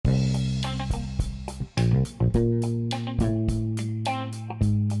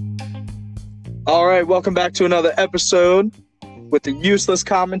All right, welcome back to another episode with the useless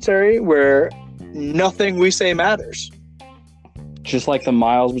commentary where nothing we say matters. Just like the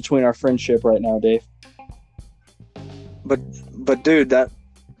miles between our friendship right now, Dave. But dude,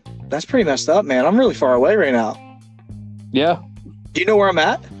 that's pretty messed up, man. I'm really far away right now. Yeah. Do you know where I'm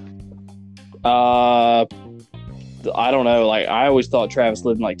at? I don't know. Like, I always thought Travis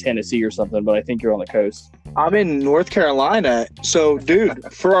lived in like Tennessee or something, but I think you're on the coast. I'm in North Carolina. So,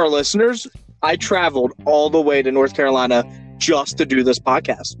 dude, for our listeners, I traveled all the way to North Carolina just to do this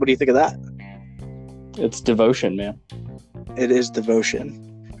podcast. What do you think of that? It's devotion, man. It is devotion.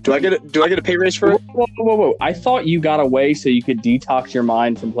 Do I get a pay raise for it? Whoa. I thought you got away so you could detox your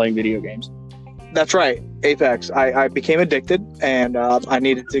mind from playing video games. That's right. Apex. I became addicted and I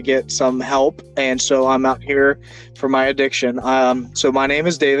needed to get some help. And so I'm out here for my addiction. So my name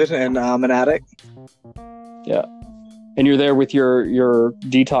is David and I'm an addict. Yeah. And you're there with your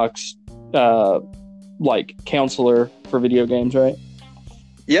detox like counselor for video games, right?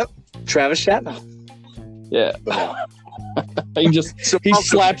 Yep. Travis Chapman. Yeah. He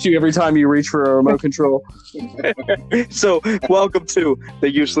slaps you every time you reach for a remote control. So welcome to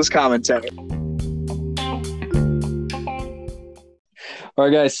the useless commentary. All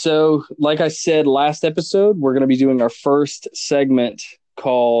right, guys. So like I said last episode, we're going to be doing our first segment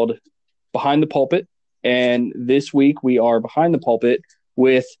called Behind the Pulpit. And this week we are behind the pulpit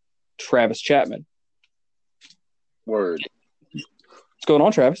with Travis Chapman. Word. What's going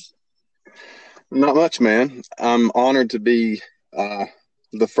on, Travis? Not much, man. I'm honored to be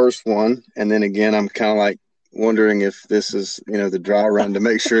the first one. And then again, I'm kind of like wondering if this is, the dry run to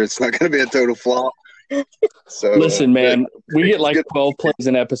make sure it's not going to be a total flop. So listen, man, we get like 12 plays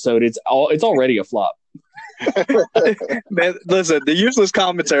an episode. It's already a flop. Man, listen, the useless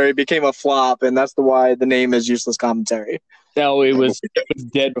commentary became a flop, and that's why the name is useless commentary. No, it was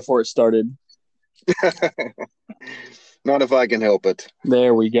dead before it started. Not if I can help it.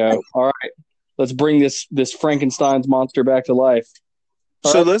 There we go. All right. Let's bring this Frankenstein's monster back to life.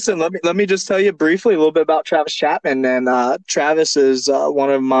 Listen, let me just tell you briefly a little bit about Travis Chapman. And Travis is one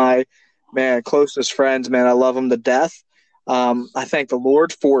of my closest friends. Man, I love him to death. I thank the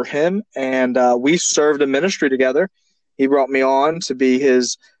Lord for him, and we served a ministry together. He brought me on to be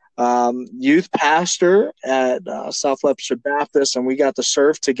his youth pastor at South Leominster Baptist, and we got to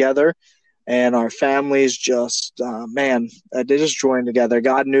serve together. And our families just, they just joined together.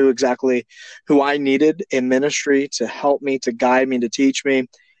 God knew exactly who I needed in ministry to help me, to guide me, to teach me.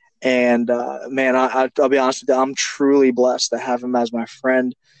 And, I'll be honest with you, I'm truly blessed to have him as my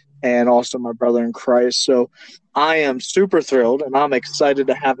friend and also my brother in Christ. So I am super thrilled, and I'm excited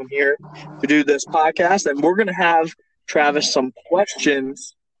to have him here to do this podcast. And we're going to have, Travis, some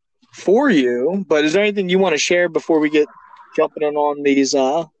questions for you. But is there anything you want to share before we get jumping in on these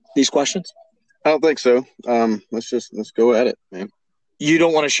questions? I don't think so. Let's go at it, man. You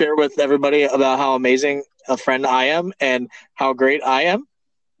don't want to share with everybody about how amazing a friend I am and how great I am?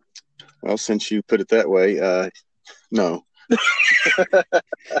 Well, since you put it that way, no.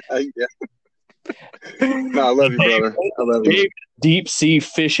 Yeah. No, I love you, brother. I love you. Deep sea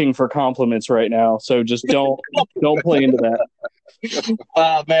fishing for compliments right now, so just don't play into that.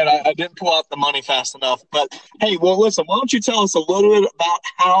 Man, I didn't pull out the money fast enough. But hey, well, listen, why don't you tell us a little bit about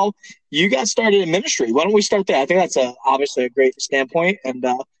how you got started in ministry? Why don't we start there? I think that's obviously a great standpoint, and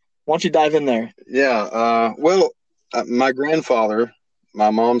why don't you dive in there? Yeah. My grandfather,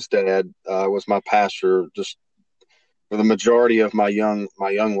 my mom's dad, was my pastor just for the majority of my young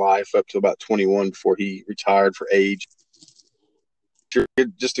life up to about 21 before he retired for age.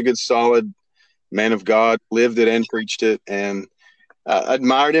 Just a good, solid man of God, lived it and preached it, and I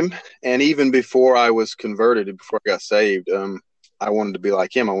admired him. And even before I was converted, before I got saved, I wanted to be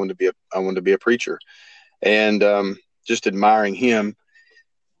like him. I wanted to be a preacher, and just admiring him.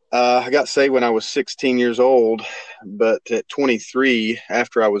 I got saved when I was 16 years old, but at 23,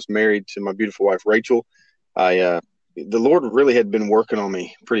 after I was married to my beautiful wife Rachel, the Lord really had been working on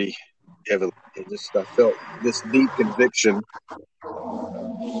me pretty heavily. I felt this deep conviction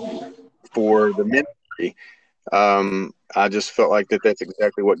for the ministry. I just felt like that's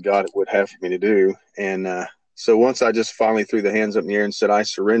exactly what God would have for me to do. And so once I just finally threw the hands up in the air and said, I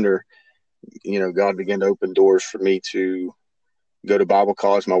surrender, God began to open doors for me to go to Bible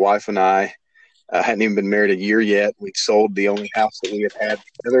college. My wife and I hadn't even been married a year yet. We'd sold the only house that we had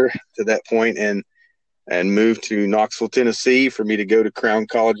together to that point and moved to Knoxville, Tennessee for me to go to Crown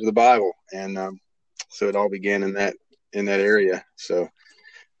College of the Bible. And so it all began in that area. So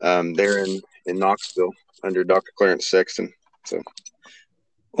there in Knoxville under Dr. Clarence Sexton. So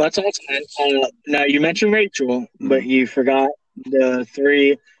Well, that's awesome. Now you mentioned Rachel, but you forgot the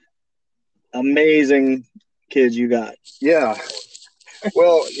three amazing kids you got. Yeah.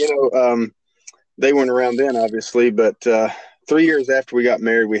 Well, they weren't around then, obviously, but 3 years after we got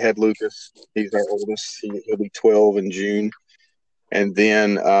married, we had Lucas. He's our oldest. He'll be 12 in June. And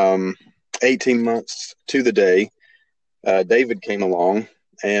then 18 months to the day, David came along,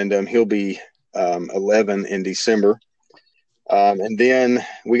 and he'll be 11 in December. And then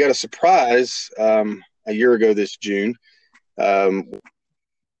we got a surprise a year ago this June,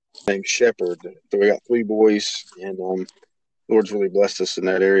 named Shepherd. So we got three boys, and Lord's really blessed us in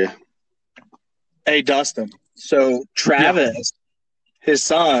that area. Hey, Dustin. So Travis, his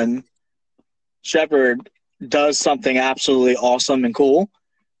son, Shepherd, does something absolutely awesome and cool.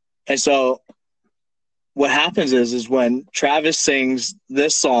 And so what happens is when Travis sings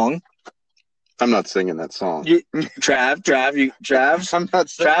this song. I'm not singing that song. Trav. I'm not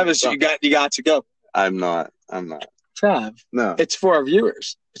singing Travis, you got to go. I'm not. Trav. No. It's for our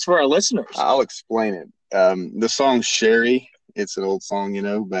viewers. It's for our listeners. I'll explain it. The song Sherry, it's an old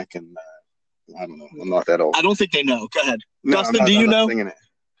song, back in, I don't know. I'm not that old. I don't think they know. Go ahead. No, Dustin, do you know? Singing it.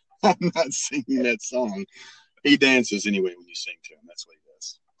 I'm not singing that song. He dances anyway when you sing to him. That's what he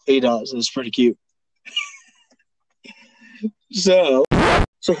does. He does. It's pretty cute. So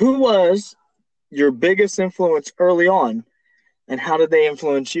who was your biggest influence early on, and how did they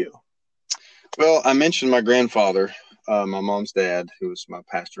influence you? Well, I mentioned my grandfather, my mom's dad, who was my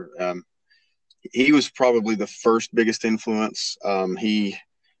pastor. He was probably the first biggest influence.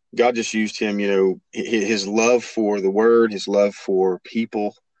 God just used him, his love for the word, his love for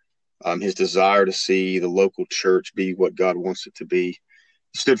people, his desire to see the local church be what God wants it to be.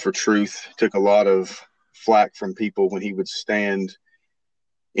 He stood for truth, took a lot of flack from people when he would stand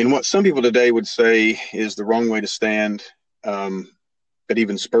in what some people today would say is the wrong way to stand. But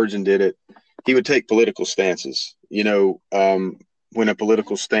even Spurgeon did it. He would take political stances, when a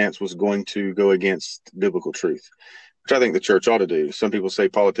political stance was going to go against biblical truth, which I think the church ought to do. Some people say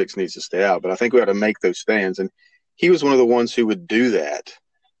politics needs to stay out, but I think we ought to make those stands. And he was one of the ones who would do that,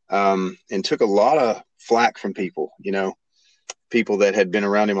 and took a lot of flack from people, people that had been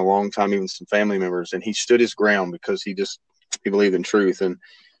around him a long time, even some family members. And he stood his ground because he believed in truth. And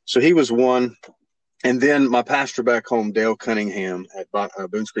so he was one. And then my pastor back home, Dale Cunningham at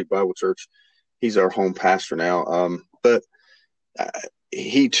Boones Creek Bible Church, he's our home pastor now. But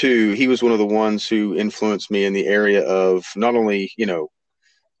he was one of the ones who influenced me in the area of not only, being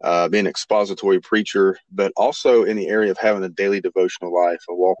an expository preacher, but also in the area of having a daily devotional life,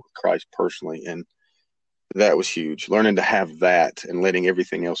 a walk with Christ personally. And that was huge, learning to have that and letting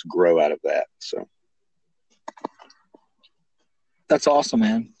everything else grow out of that. So that's awesome,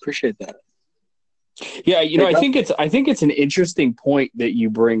 man. Appreciate that. Yeah, I think it's an interesting point that you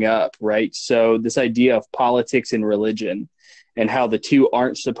bring up, right? So this idea of politics and religion and how the two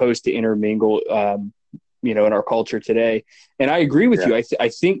aren't supposed to intermingle, in our culture today. And I agree with you. I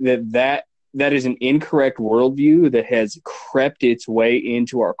think that is an incorrect worldview that has crept its way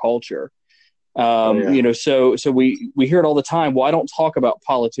into our culture. So we hear it all the time. Well, I don't talk about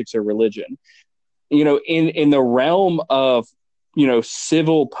politics or religion. In the realm of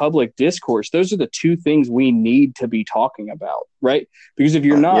civil public discourse, those are the two things we need to be talking about, right? Because if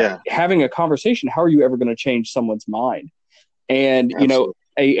you're not having a conversation, how are you ever going to change someone's mind? And, Absolutely.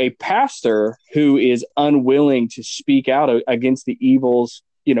 A pastor who is unwilling to speak out against the evils,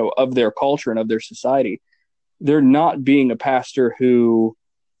 of their culture and of their society, they're not being a pastor who,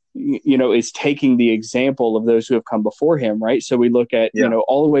 is taking the example of those who have come before him, right? So we look at,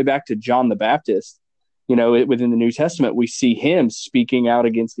 all the way back to John the Baptist. Within the New Testament, we see him speaking out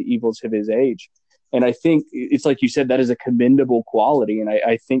against the evils of his age. And I think it's like you said, that is a commendable quality. And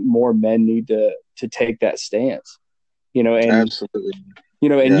I think more men need to take that stance, and, absolutely.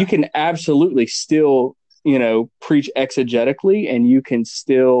 You can absolutely still, preach exegetically, and you can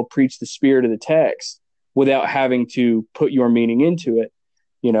still preach the spirit of the text without having to put your meaning into it,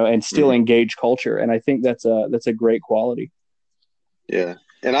 and still engage culture. And I think that's a great quality. Yeah.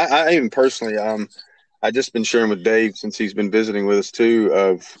 And I even personally, I just been sharing with Dave since he's been visiting with us too,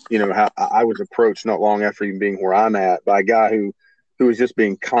 of, how I was approached not long after even being where I'm at by a guy who was just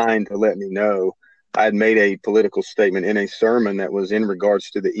being kind to let me know I had made a political statement in a sermon that was in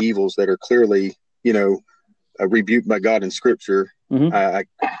regards to the evils that are clearly, rebuked by God in Scripture. Mm-hmm. I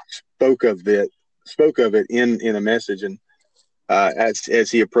spoke of it in a message, and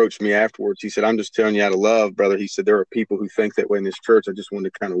as he approached me afterwards, he said, "I'm just telling you out of love, brother." He said, "There are people who think that way in this church. I just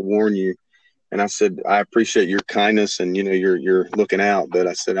wanted to kind of warn you." And I said, "I appreciate your kindness and, you're looking out, but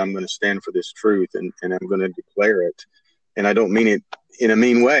I said, I'm going to stand for this truth and I'm going to declare it. and I don't mean it in a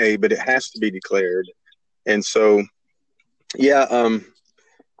mean way, but it has to be declared. And so, yeah,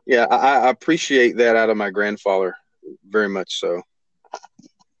 I appreciate that out of my grandfather very much so.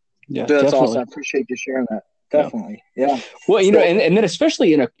 Yeah, That's definitely. awesome. I appreciate you sharing that. Definitely. Yeah. Well, and then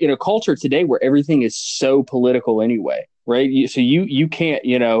especially in a culture today where everything is so political anyway, right? So you can't,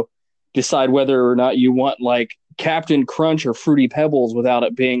 decide whether or not you want like Captain Crunch or Fruity Pebbles without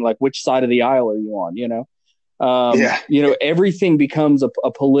it being like, which side of the aisle are you on, everything becomes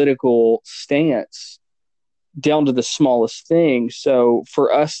a political stance down to the smallest thing. So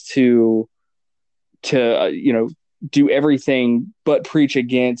for us to do everything but preach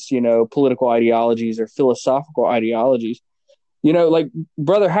against, political ideologies or philosophical ideologies, like,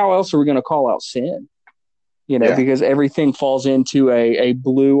 brother, how else are we going to call out sin? Because everything falls into a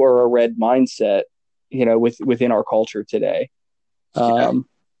blue or a red mindset, within our culture today.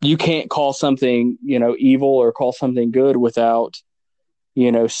 You can't call something, evil or call something good without,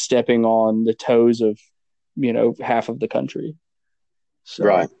 stepping on the toes of, half of the country. So,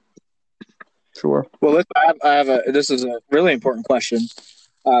 right. Sure. Well, this is a really important question.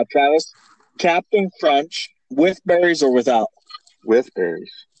 Travis, Captain Crunch with berries or without? With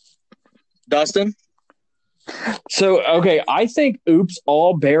berries. Dustin? So, okay, I think oops,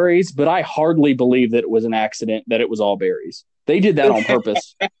 all berries, but I hardly believe that it was an accident that it was all berries. They did that on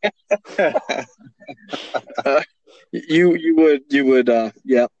purpose. You would,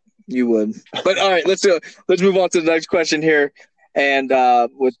 yeah, you would. But all right, let's move on to the next question here. And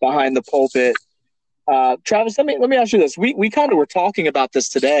with Behind the Pulpit, Travis, let me ask you this. We kind of were talking about this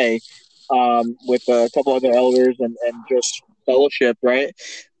today with a couple other elders and just fellowship, right?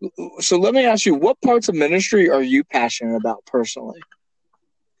 So let me ask you, what parts of ministry are you passionate about personally?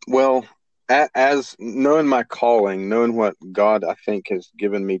 Well, as knowing my calling, knowing what God I think has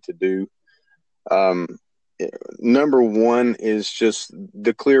given me to do, number one is just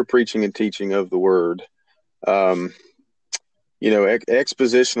the clear preaching and teaching of the word.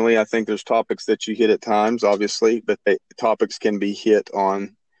 Expositionally, I think there's topics that you hit at times, obviously, but topics can be hit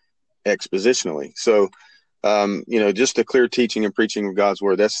on expositionally. So, just the clear teaching and preaching of God's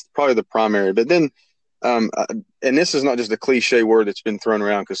word, that's probably the primary. But then, and this is not just a cliche word that's been thrown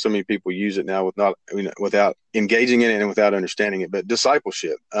around because so many people use it now without engaging in it and without understanding it, but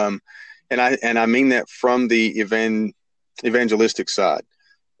discipleship. And I mean that from the evangelistic side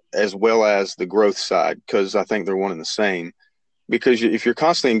as well as the growth side, because I think they're one and the same. Because if you're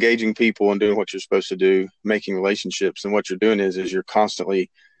constantly engaging people and doing what you're supposed to do, making relationships, and what you're doing is you're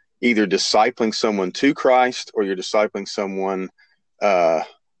constantly either discipling someone to Christ or you're discipling someone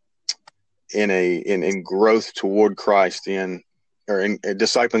in growth toward Christ in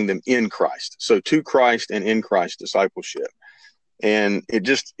discipling them in Christ. So to Christ and in Christ discipleship. And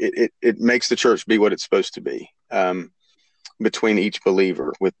it makes the church be what it's supposed to be, between each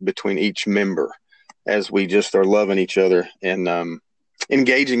believer, between each member, as we just are loving each other and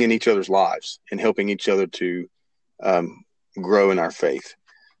engaging in each other's lives and helping each other to grow in our faith.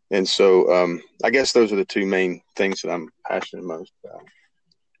 And so I guess those are the two main things that I'm passionate most about.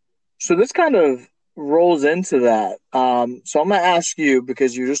 So this kind of rolls into that. So I'm going to ask you,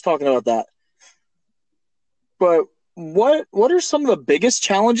 because you're just talking about that, but what are some of the biggest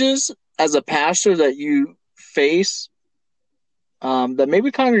challenges as a pastor that you face that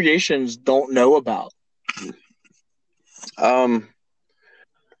maybe congregations don't know about?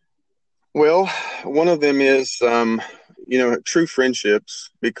 Well, one of them is, true friendships,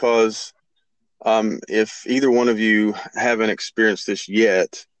 because if either one of you haven't experienced this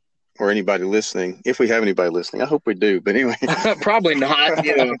yet, or anybody listening, if we have anybody listening, I hope we do. But anyway, probably not. I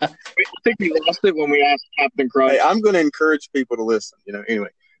think we lost it when we asked Captain Crunch. Hey, I'm going to encourage people to listen. Anyway.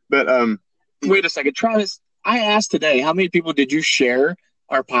 But wait a second, Travis. I asked today, how many people did you share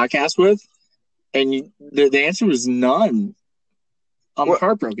our podcast with? And the answer was none. I'm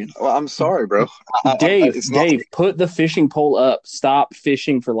heartbroken. Well, I'm sorry, bro. Dave, put the fishing pole up. Stop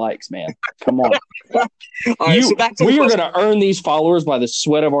fishing for likes, man. Come on. Right, we are going to earn these followers by the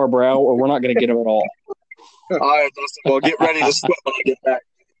sweat of our brow, or we're not going to get them at all. All right, Dustin. Well, get ready to sweat when I get back.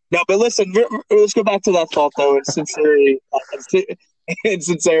 No, but listen, let's go back to that thought, though, in sincerity.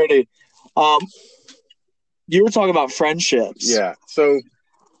 You were talking about friendships. Yeah. So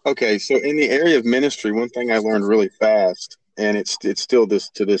in the area of ministry, one thing I learned really fast, and it's still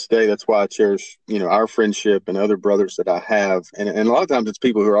to this day, that's why I cherish, our friendship and other brothers that I have. And a lot of times it's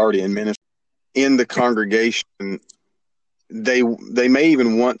people who are already in ministry in the congregation. They may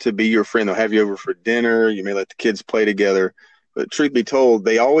even want to be your friend. They'll have you over for dinner. You may let the kids play together. But truth be told,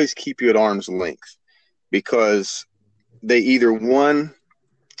 they always keep you at arm's length, because they either, one,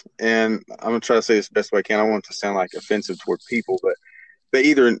 and I'm gonna try to say this the best way I can. I don't want it to sound like offensive toward people, but they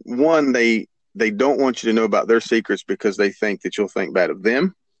either one they don't want you to know about their secrets because they think that you'll think bad of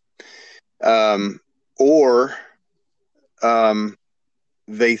them, or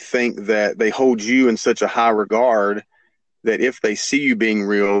they think that they hold you in such a high regard that if they see you being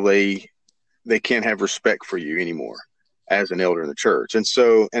real, they can't have respect for you anymore as an elder in the church. And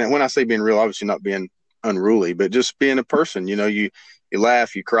so, and when I say being real, obviously not being unruly, but just being a person. You know, you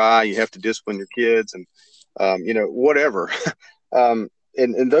laugh, you cry, you have to discipline your kids, and whatever.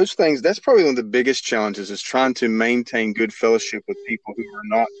 And those things, that's probably one of the biggest challenges, is trying to maintain good fellowship with people who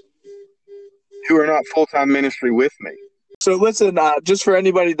are not full-time ministry with me. So listen, just for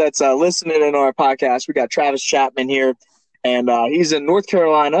anybody that's listening in our podcast, we got Travis Chapman here, and he's in North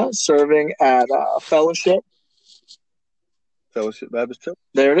Carolina serving at Fellowship Baptist Church.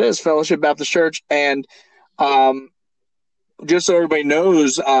 There it is, Fellowship Baptist Church. And just so everybody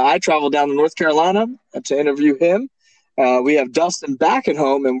knows, I traveled down to North Carolina to interview him. We have Dustin back at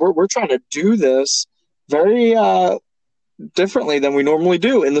home, and we're trying to do this very differently than we normally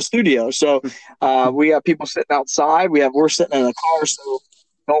do in the studio. So we have people sitting outside. We're sitting in a car, so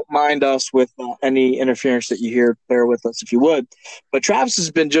don't mind us with any interference that you hear. Bear with us if you would. But Travis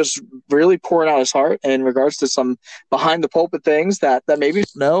has been just really pouring out his heart in regards to some behind the pulpit things that maybe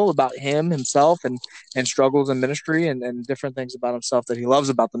know about himself and struggles in ministry and different things about himself that he loves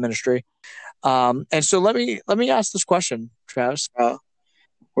about the ministry. And so let me ask this question, Travis.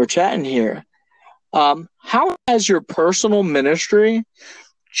 We're chatting here. How has your personal ministry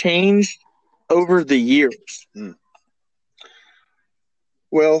changed over the years?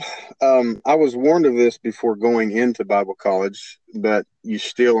 Well, I was warned of this before going into Bible college, but you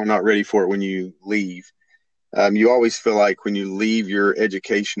still are not ready for it when you leave. You always feel like when you leave your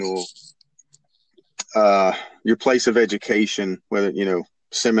educational, your place of education, whether,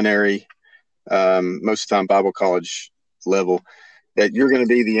 seminary, most of the time Bible college level, that you're going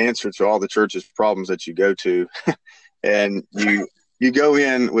to be the answer to all the church's problems that you go to. And you go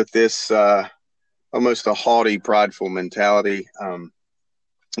in with this almost a haughty, prideful mentality.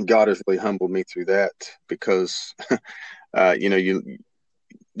 God has really humbled me through that because, the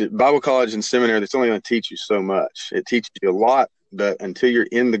Bible college and seminary, that's only going to teach you so much. It teaches you a lot, but until you're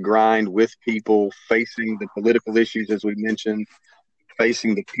in the grind with people, facing the political issues, as we mentioned,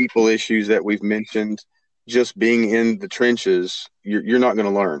 facing the people issues that we've mentioned, just being in the trenches, you're not going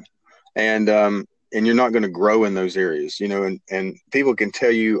to learn. And you're not going to grow in those areas, and people can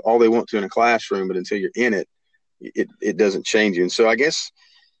tell you all they want to in a classroom, but until you're in it, it doesn't change you. And so I guess,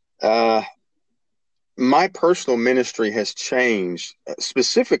 my personal ministry has changed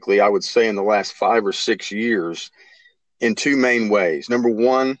specifically, I would say, in the last 5 or 6 years in two main ways. Number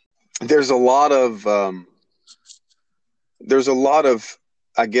one, there's a lot of,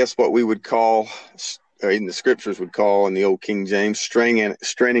 I guess, what we would call, or even the scriptures would call in the old King James, straining at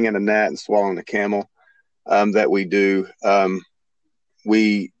a gnat and swallowing a camel, that we do.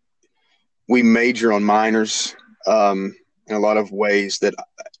 We major on minors in a lot of ways that,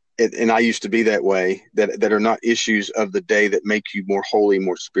 and I used to be that way, that are not issues of the day that make you more holy,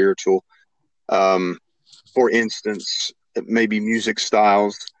 more spiritual. For instance, maybe music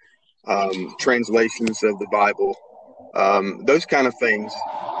styles, translations of the Bible, those kind of things.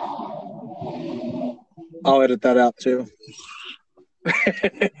 I'll edit that out too.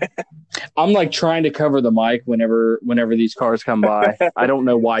 I'm like trying to cover the mic whenever these cars come by. I don't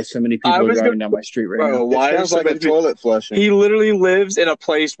know why so many people are driving down my street right now. Why is like a toilet flushing? He literally lives in a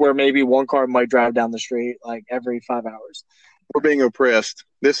place where maybe one car might drive down the street like every 5 hours. We're being oppressed.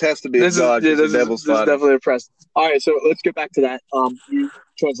 This has to be God. This is definitely oppressed. All right, so let's get back to that.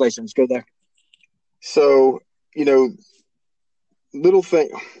 Translations, go there. So, little thing.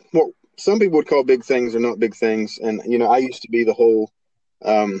 Well, some people would call big things or not big things, and I used to be the whole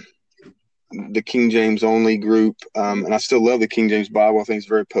the King James only group, and I still love the King James Bible. I think it's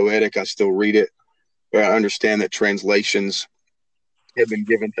very poetic. I still read it, but I understand that translations have been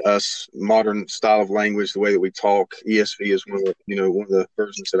given to us, modern style of language, the way that we talk. ESV is one of the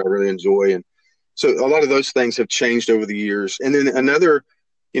versions that I really enjoy, and so a lot of those things have changed over the years. And then another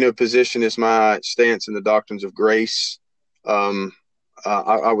position is my stance in the doctrines of grace.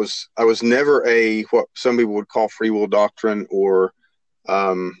 I was never a what some people would call free will doctrine or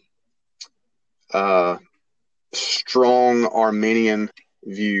strong Arminian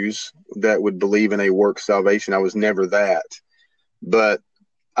views that would believe in a work salvation. I was never that, but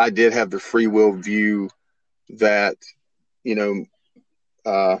I did have the free will view that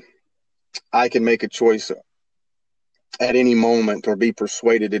I can make a choice at any moment or be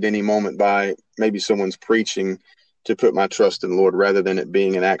persuaded at any moment by maybe someone's preaching to put my trust in the Lord rather than it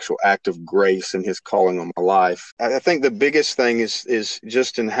being an actual act of grace and his calling on my life. I think the biggest thing is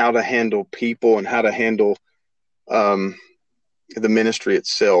just in how to handle people and how to handle the ministry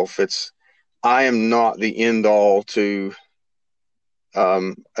itself. I am not the end all to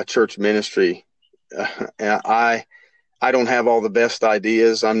a church ministry. I don't have all the best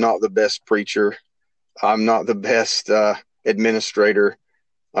ideas. I'm not the best preacher. I'm not the best administrator.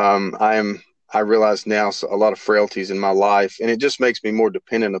 I realize now a lot of frailties in my life, and it just makes me more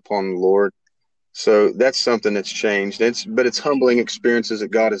dependent upon the Lord. So that's something that's changed. But it's humbling experiences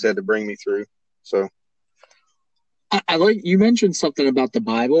that God has had to bring me through. So I like you mentioned something about the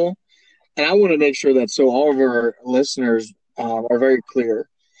Bible, and I want to make sure that so all of our listeners are very clear.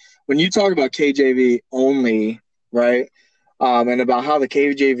 When you talk about KJV only, right, and about how the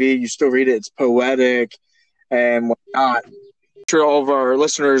KJV, you still read it, it's poetic and whatnot. Sure all of our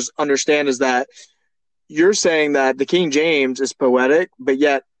listeners understand is that you're saying that the King James is poetic, but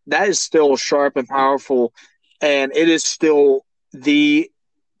yet that is still sharp and powerful, and it is still the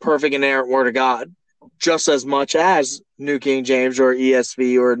perfect inerrant word of God, just as much as New King James or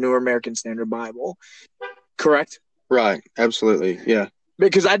ESV or New American Standard Bible. Correct? right, absolutely, yeah.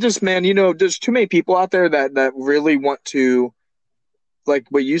 Because I just, man, there's too many people out there that really want to, like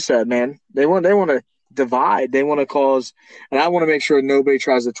what you said, man. They want to divide. They want to cause, and I want to make sure nobody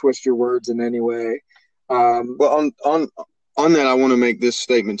tries to twist your words in any way. Well, on that, I want to make this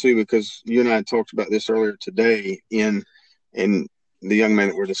statement too, because you and I talked about this earlier today in the young man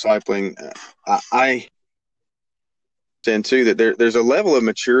that we're discipling. I understand too that there's a level of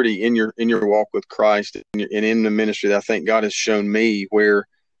maturity in your walk with Christ and in the ministry that I think God has shown me where,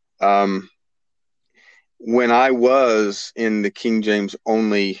 when I was in the King James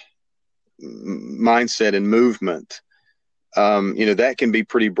only mindset and movement, that can be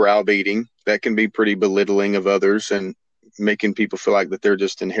pretty browbeating. That can be pretty belittling of others and making people feel like that they're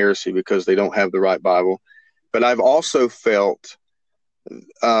just in heresy because they don't have the right Bible. But I've also felt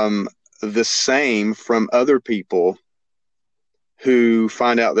the same from other people who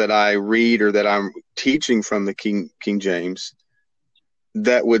find out that I read or that I'm teaching from the King James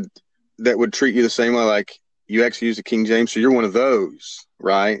that would treat you the same way, like you actually use the King James, so you're one of those,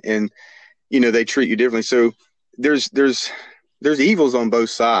 right? And they treat you differently. So there's evils on both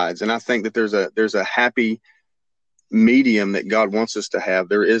sides, and I think that there's a happy medium that God wants us to have.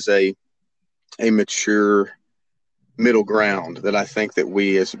 There is a mature middle ground that I think that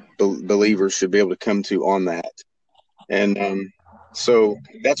we as believers should be able to come to on that. And so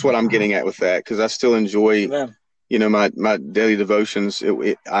that's what I'm getting at with that, because I still enjoy, my daily devotions.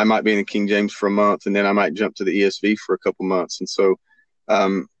 I might be in the King James for a month, and then I might jump to the ESV for a couple months. And so,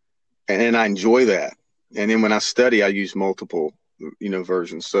 and I enjoy that. And then when I study, I use multiple,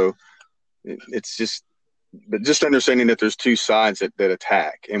 versions. So it's just understanding that there's two sides that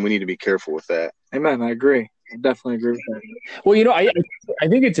attack, and we need to be careful with that. Amen. I agree. I definitely agree with that. Well, I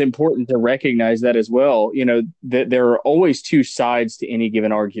think it's important to recognize that as well, that there are always two sides to any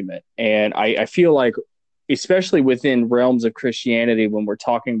given argument. And I feel like, especially within realms of Christianity, when we're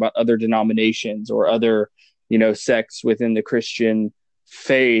talking about other denominations or other, sects within the Christian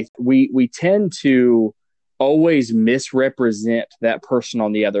faith, we tend to always misrepresent that person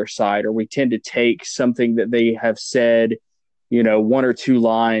on the other side, or we tend to take something that they have said, one or two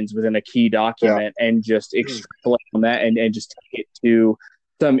lines within a key document and just extrapolate on that and just take it to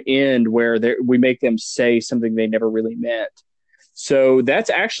some end where we make them say something they never really meant. So that's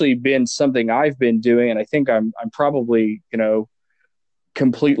actually been something I've been doing, and I think I'm probably,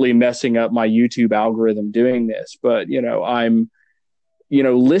 completely messing up my YouTube algorithm doing this. But, I'm,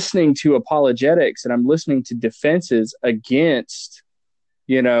 listening to apologetics, and I'm listening to defenses against,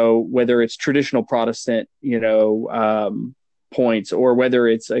 whether it's traditional Protestant, points, or whether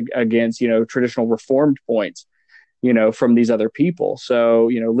it's against, traditional Reformed points, from these other people. So,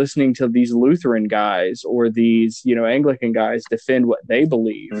 listening to these Lutheran guys or these, Anglican guys defend what they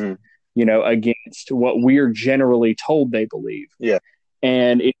believe, against what we're generally told they believe. Yeah.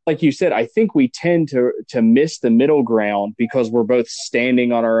 And it's like you said, I think we tend to miss the middle ground because we're both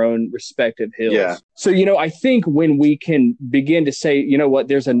standing on our own respective hills. Yeah. So, I think when we can begin to say,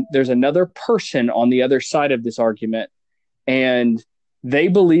 there's another person on the other side of this argument, and they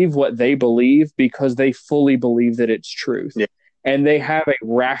believe what they believe because they fully believe that it's truth. Yeah. And they have a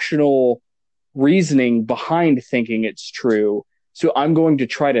rational reasoning behind thinking it's true. So I'm going to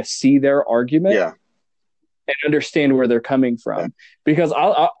try to see their argument and understand where they're coming from. Yeah. Because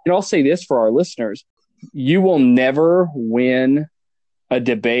I'll say this for our listeners: you will never win a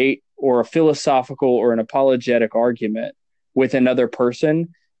debate or a philosophical or an apologetic argument with another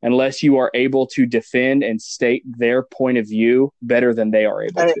person unless you are able to defend and state their point of view better than they are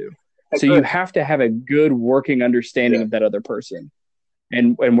able to. So you have to have a good working understanding of that other person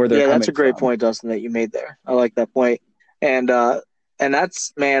and where they're coming from. Yeah, that's a great point, Dustin, that you made there. I like that point. And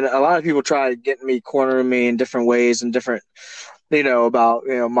that's, man, a lot of people try to get me, cornering me in different ways and different, about,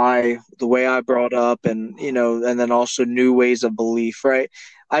 the way I brought up and, and then also new ways of belief, right?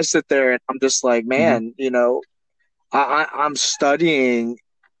 I sit there and I'm just like, man, I'm studying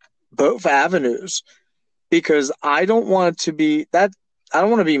both avenues because I don't want to be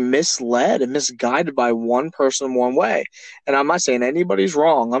misled and misguided by one person one way. And I'm not saying anybody's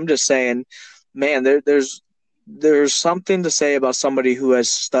wrong. I'm just saying, man, there's something to say about somebody who has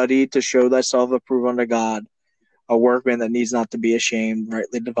studied to show thyself approved unto God, a workman that needs not to be ashamed,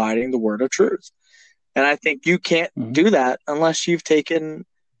 rightly dividing the word of truth. And I think you can't do that unless you've taken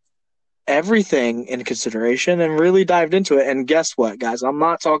everything into consideration and really dived into it. And guess what, guys? I'm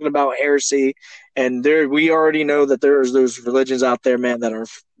not talking about heresy. And we already know that there's those religions out there, man, that are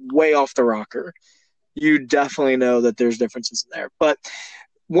way off the rocker. You definitely know that there's differences in there. But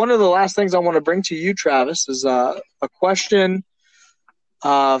one of the last things I want to bring to you, Travis, is a question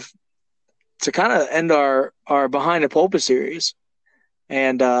to kind of end our Behind the Pulpit series.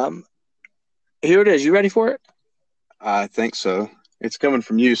 And here it is. You ready for it? I think so. It's coming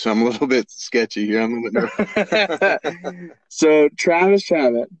from you, so I'm a little bit sketchy here. I'm a little bit nervous. So, Travis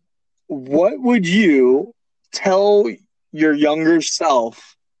Chavit, what would you tell your younger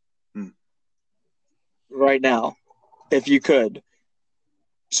self right now, if you could,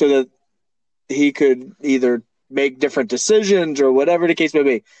 so that he could either make different decisions or whatever the case may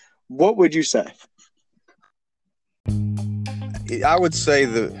be? What would you say? I would say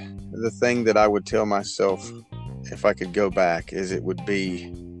the thing that I would tell myself if I could go back is it would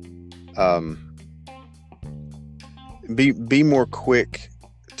be be more quick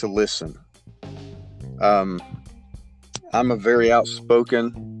to listen. I'm a very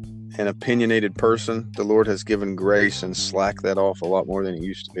outspoken and opinionated person. The Lord has given grace and slacked that off a lot more than it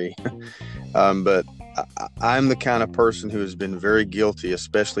used to be. But I'm the kind of person who has been very guilty,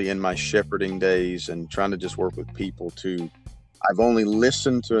 especially in my shepherding days and trying to just work with people, I've only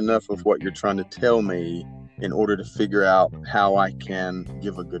listened to enough of what you're trying to tell me in order to figure out how I can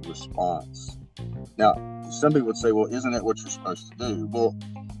give a good response. Now, some people would say, well, isn't that what you're supposed to do? Well,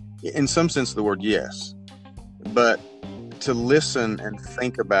 in some sense of the word, yes. But to listen and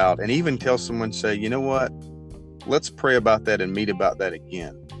think about, and even tell someone, say, you know what, let's pray about that and meet about that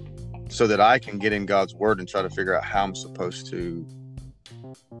again, so that I can get in God's word and try to figure out how I'm supposed to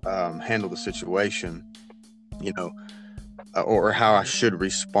handle the situation, or how I should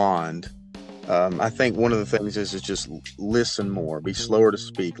respond. I think one of the things is just listen more, be slower to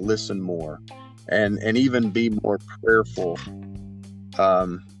speak, listen more, and even be more prayerful,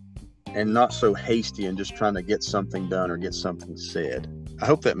 and not so hasty and just trying to get something done or get something said. I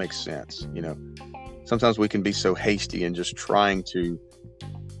hope that makes sense. Sometimes we can be so hasty and just trying to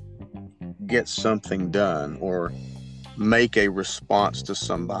get something done or make a response to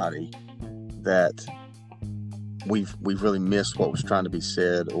somebody that we've really missed what was trying to be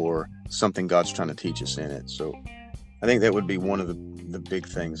said or something God's trying to teach us in it. So I think that would be one of the big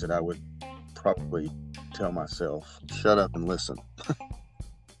things that I would probably tell myself. Shut up and listen.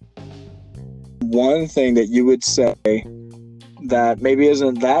 One thing that you would say that maybe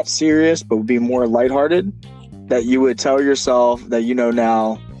isn't that serious but would be more lighthearted, that you would tell yourself that you know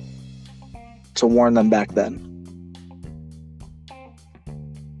now to warn them back then?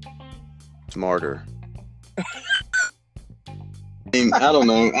 Smarter. I don't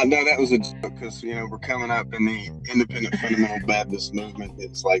know. I know that was a joke because, we're coming up in the independent fundamental Baptist movement.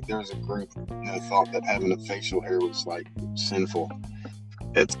 It's like there's a group thought that having a facial hair was like sinful.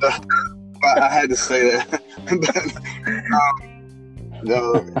 It's I had to say that.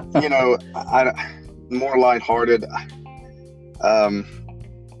 But more lighthearted.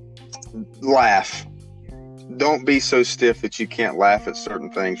 Laugh. Don't be so stiff that you can't laugh at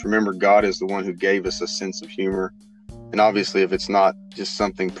certain things. Remember, God is the one who gave us a sense of humor. And obviously, if it's not just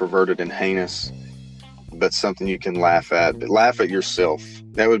something perverted and heinous, but something you can laugh at, but laugh at yourself.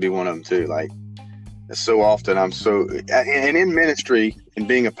 That would be one of them too. Like, so often and in ministry and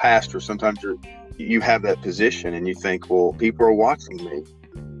being a pastor, sometimes you have that position and you think, well, people are watching me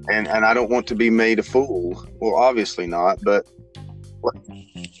and I don't want to be made a fool. Well, obviously not, but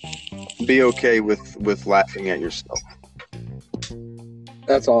be okay with laughing at yourself.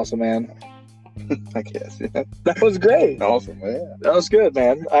 That's awesome, man. I guess. Yeah. That was great. Awesome, man. That was good,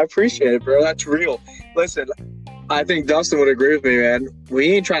 man. I appreciate it, bro. That's real. Listen, I think Dustin would agree with me, man.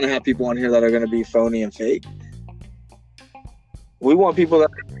 We ain't trying to have people on here that are going to be phony and fake. We want people that.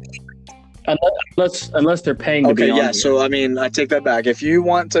 Unless they're paying to be Okay, on yeah. here. So I mean, I take that back. If you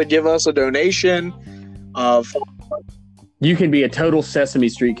want to give us a donation of, You can be a total Sesame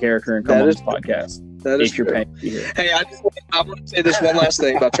Street character and come That on is- this podcast that is if you're true. paying to be here. Hey, I want to say this one last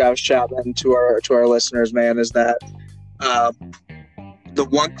thing about Travis Chapman to our listeners, man, is that the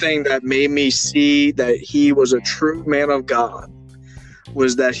one thing that made me see that he was a true man of God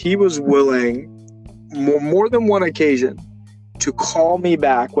was that he was willing, more than one occasion, to call me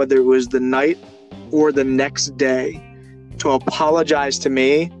back, whether it was the night or the next day, to apologize to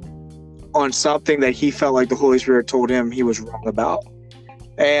me on something that he felt like the Holy Spirit told him he was wrong about.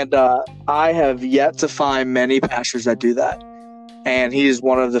 And I have yet to find many pastors that do that. And he's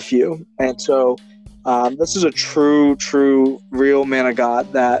one of the few. And so this is a true, real man of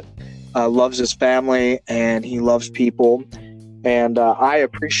God that loves his family and he loves people. And I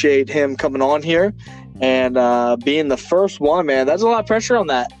appreciate him coming on here and being the first one, man. That's a lot of pressure on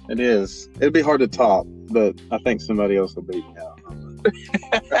that. It is. It'd be hard to top, but I think somebody else will beat me out.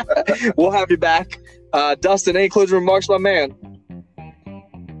 We'll have you back. Dustin, any closing remarks, my man?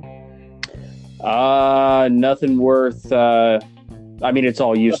 Nothing worth. I mean, it's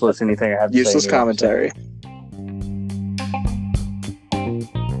all useless. Anything I have to say. Useless anyway, so. commentary.